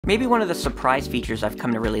Maybe one of the surprise features I've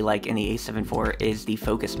come to really like in the A7 IV is the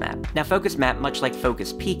focus map. Now, focus map, much like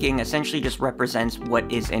focus peaking, essentially just represents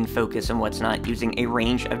what is in focus and what's not using a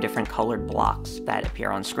range of different colored blocks that appear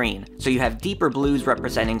on screen. So you have deeper blues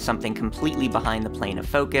representing something completely behind the plane of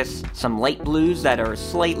focus, some light blues that are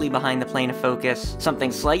slightly behind the plane of focus,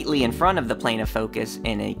 something slightly in front of the plane of focus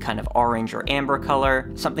in a kind of orange or amber color,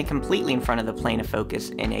 something completely in front of the plane of focus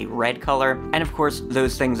in a red color, and of course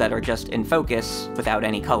those things that are just in focus without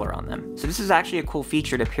any color on them. So this is actually a cool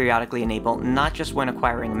feature to periodically enable, not just when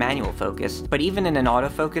acquiring a manual focus, but even in an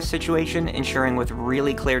autofocus situation, ensuring with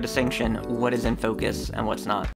really clear distinction what is in focus and what's not.